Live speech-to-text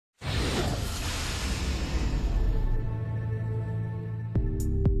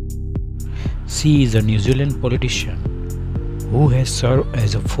She is a New Zealand politician who has served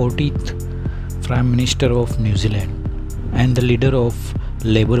as the 40th Prime Minister of New Zealand and the leader of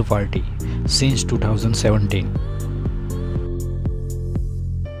Labour Party since 2017.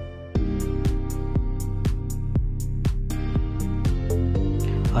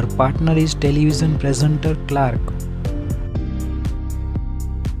 Her partner is television presenter Clarke.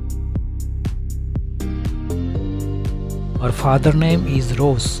 Her father's name is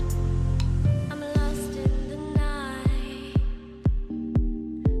Ross.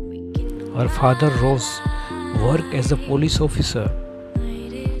 Her father Ross worked as a police officer.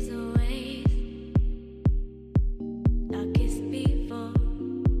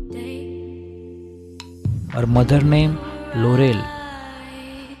 Her mother name Laurel.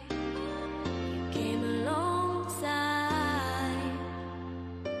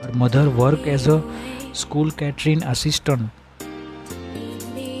 Her mother worked as a school catering assistant.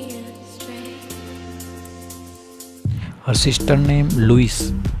 Her sister name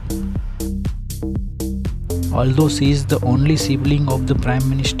Louise. Although she is the only sibling of the Prime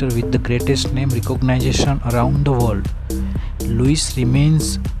Minister with the greatest name recognition around the world, Louise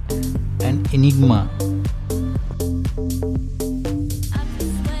remains an enigma.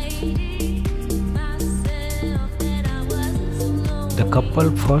 The couple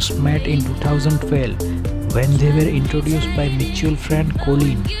first met in 2012 when they were introduced by mutual friend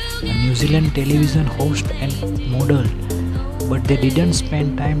Colleen, a New Zealand television host and model, but they didn't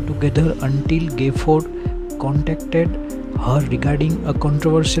spend time together until Gayford contacted her regarding a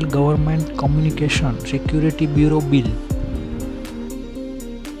controversial government communication security bureau bill.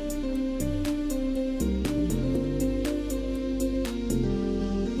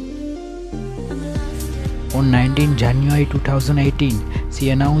 On 19 January 2018,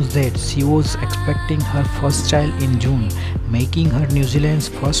 she announced that she was expecting her first child in June, making her New Zealand's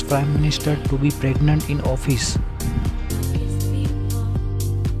first Prime Minister to be pregnant in office.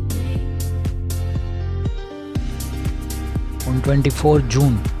 On 24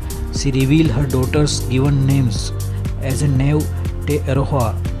 June, she revealed her daughter's given names as Neu Te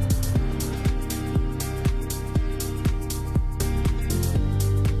Aroha.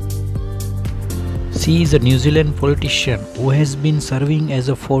 She is a New Zealand politician who has been serving as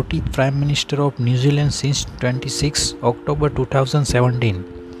the 40th Prime Minister of New Zealand since 26 October 2017.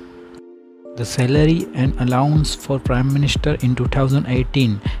 The salary and allowance for Prime Minister in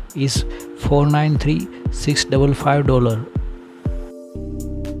 2018 is $493,655.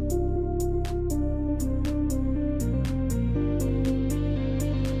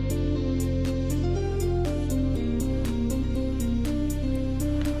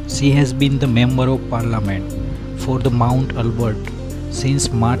 She has been the Member of Parliament for the Mount Albert since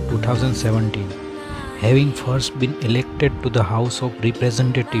March 2017, having first been elected to the House of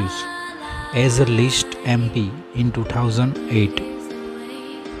Representatives as a list MP in 2008.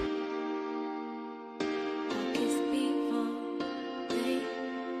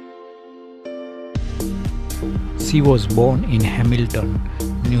 She was born in Hamilton,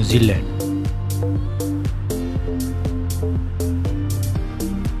 New Zealand.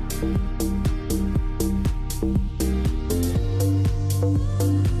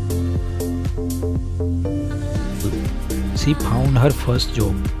 She found her first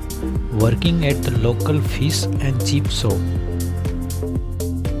job working at the local fish and chip shop.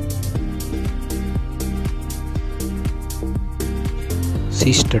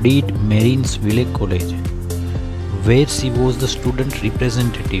 She studied Marinesville College, where she was the student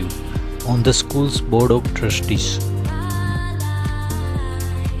representative on the school's board of trustees.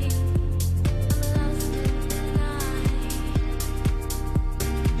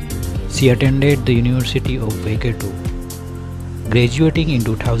 She attended the University of Waikato, graduating in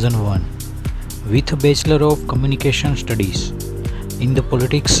 2001 with a Bachelor of Communication Studies in the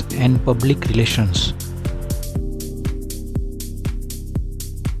Politics and Public Relations.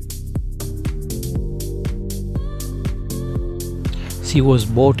 She was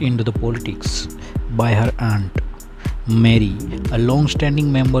brought into the politics by her aunt, Mary, a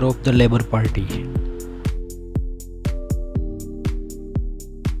long-standing member of the Labour Party.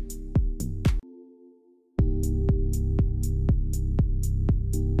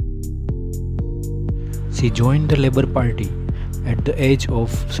 She joined the Labour Party at the age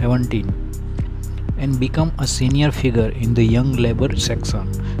of 17 and became a senior figure in the Young Labour section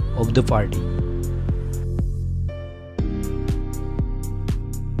of the party.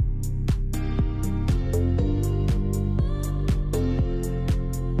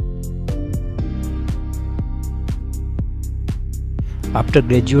 After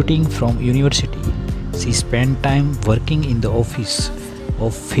graduating from university, she spent time working in the office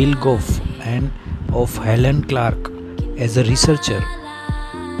of Phil Goff and of Helen Clarke as a researcher.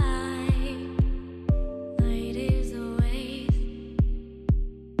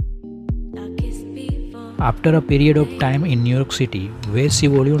 After a period of time in New York City, where she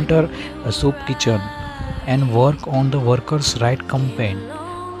volunteered a soup kitchen and worked on the workers' rights campaign,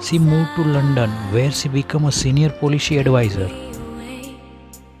 she moved to London, where she became a senior policy advisor.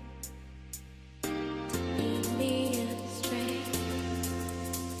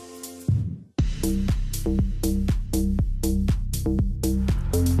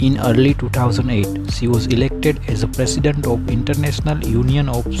 In early 2008, she was elected as the president of International Union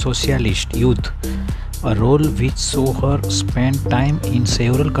of Socialist Youth, a role which saw her spend time in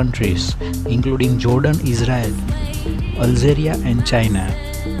several countries, including Jordan, Israel, Algeria and China.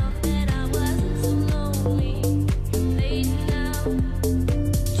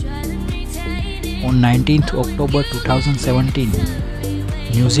 On 19th October 2017,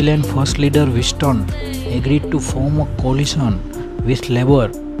 New Zealand First Leader Winston agreed to form a coalition with Labour,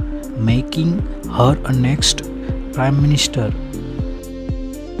 making her a next Prime Minister.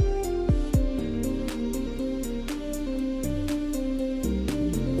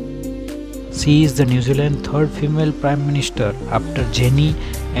 She is the New Zealand's third female Prime Minister after Jenny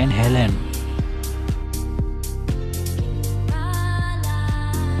and Helen.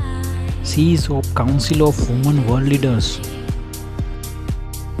 She is of Council of Women World Leaders.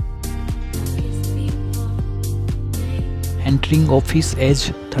 Entering office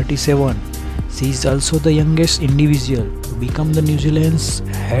age 37, she is also the youngest individual to become the New Zealand's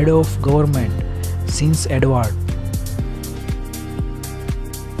head of government since Edward.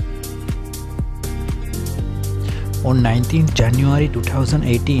 On 19th January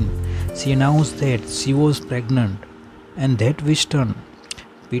 2018, she announced that she was pregnant and that Winston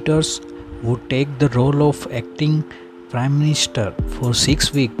Peters would take the role of acting Prime Minister for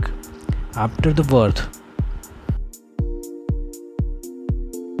 6 weeks after the birth.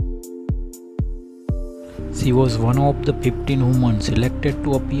 She was one of the 15 women selected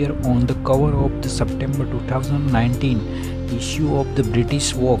to appear on the cover of the September 2019 issue of the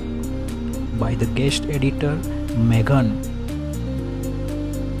British Vogue by the guest editor Meghan.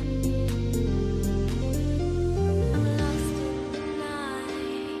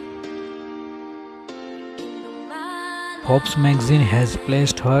 Forbes magazine has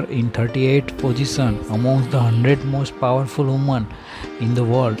placed her in 38th position amongst the 100 most powerful women in the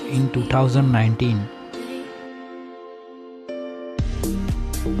world in 2019.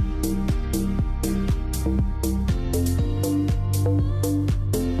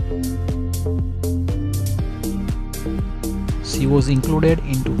 She was included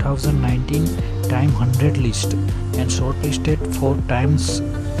in 2019 Time 100 list and shortlisted 4 times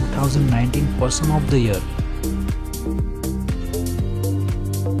 2019 Person of the Year.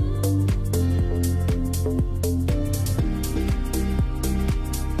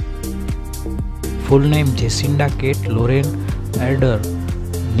 Full name Jacinda Ardern,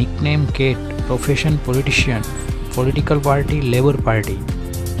 nickname Kate, profession politician, political party Labour Party.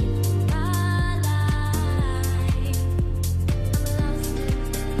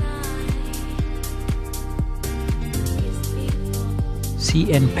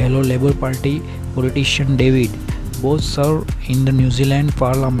 She and fellow Labour Party politician David both serve in the New Zealand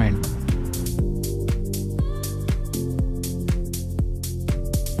Parliament.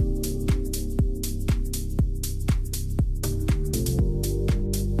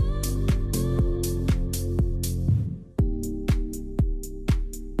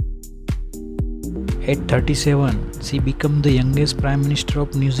 At 37, she became the youngest Prime Minister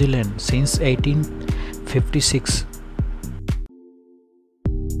of New Zealand since 1856.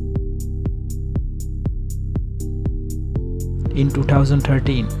 In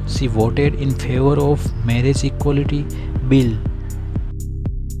 2013, she voted in favor of marriage equality bill.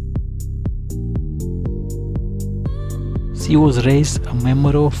 She was raised a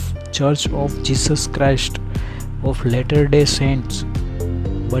member of Church of Jesus Christ of Latter-day Saints,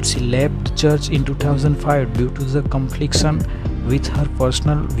 but she left the church in 2005 due to the confliction with her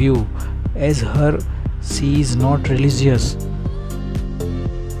personal view, as she is not religious.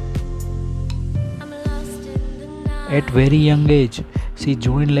 At very young age, she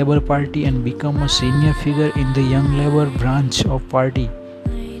joined Labour Party and became a senior figure in the Young Labour branch of party.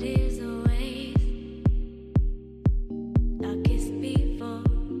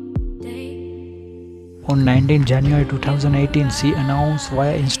 On 19 January 2018, she announced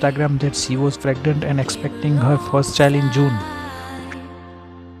via Instagram that she was pregnant and expecting her first child in June.